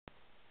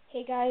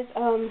Hey guys,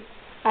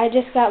 I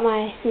just got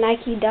my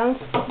Nike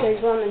Dunks. They're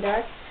glow in the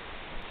dark,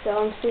 so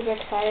I'm super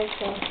excited.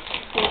 So I'm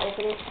gonna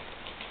open it.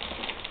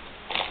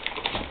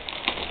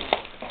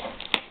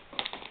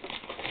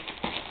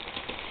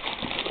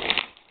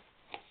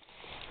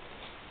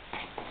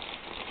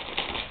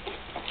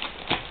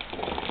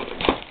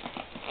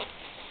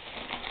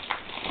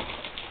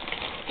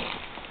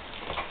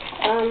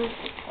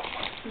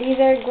 These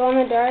are glow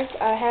in the dark.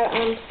 I have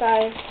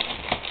size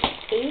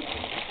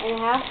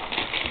 8.5.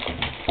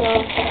 So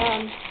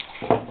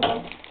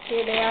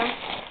here they are.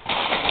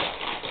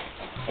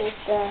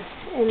 It's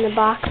in the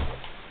box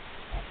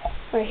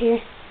right here.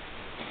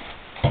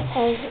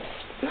 Has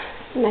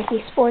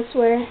Nike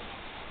sportswear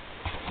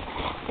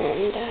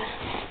and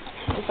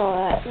there's all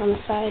that on the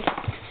side.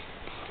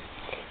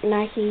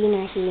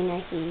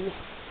 Nike,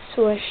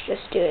 swoosh,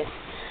 just do it.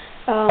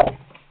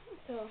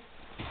 So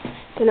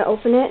gonna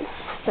open it.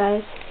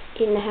 Size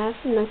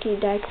 8.5. Nike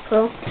Dunk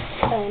Pro,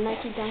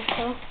 Nike Dunk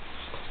Pro,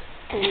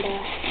 and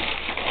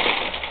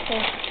so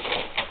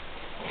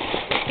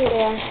here they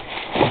are.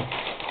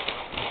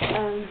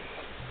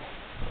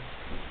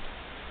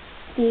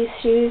 These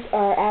shoes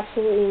are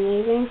absolutely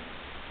amazing.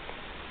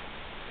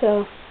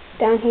 So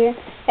down here,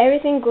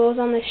 everything glows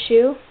on the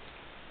shoe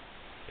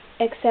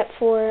except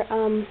for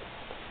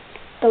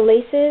the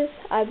laces.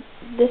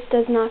 This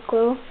does not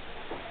glow,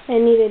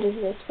 and neither does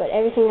this, but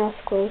everything else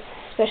glows,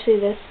 especially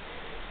this.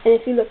 And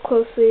if you look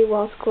closely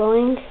while it's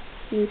glowing,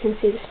 you can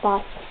see the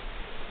spots.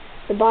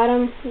 The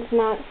bottom does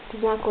not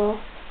glow.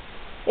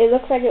 It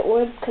looks like it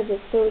would because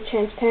it's so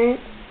transparent,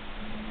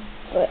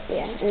 but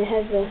yeah, and it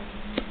has the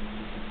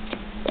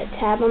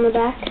tab on the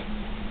back,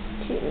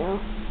 you know,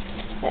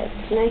 that's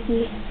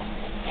Nike,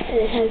 and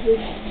it has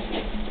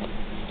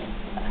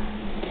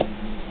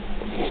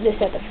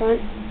this at the front.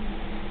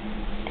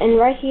 And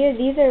right here,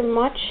 these are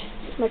much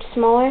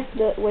smaller.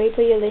 The way you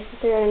put your laces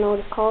through, I don't know what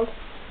it's called,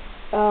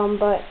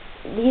 but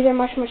these are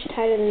much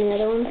tighter than the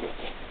other ones.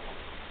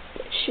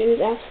 The shoe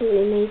is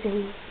absolutely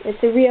amazing.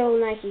 It's a real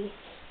Nike,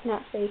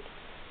 not fake,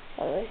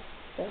 by the way.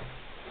 So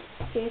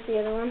here's the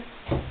other one.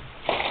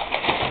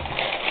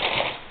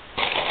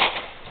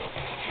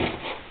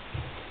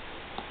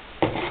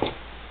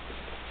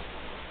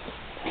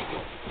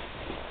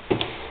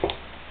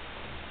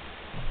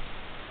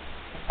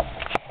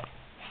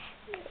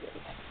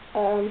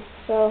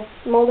 So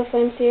Molder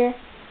Flames here.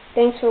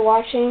 Thanks for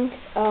watching.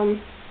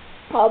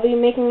 I'll be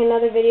making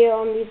another video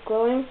on these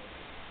glowing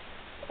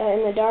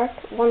in the dark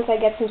once I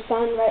get some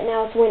sun. Right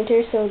now it's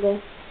winter, so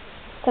the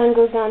sun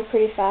goes down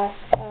pretty fast.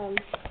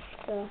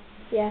 So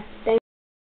yeah, thanks.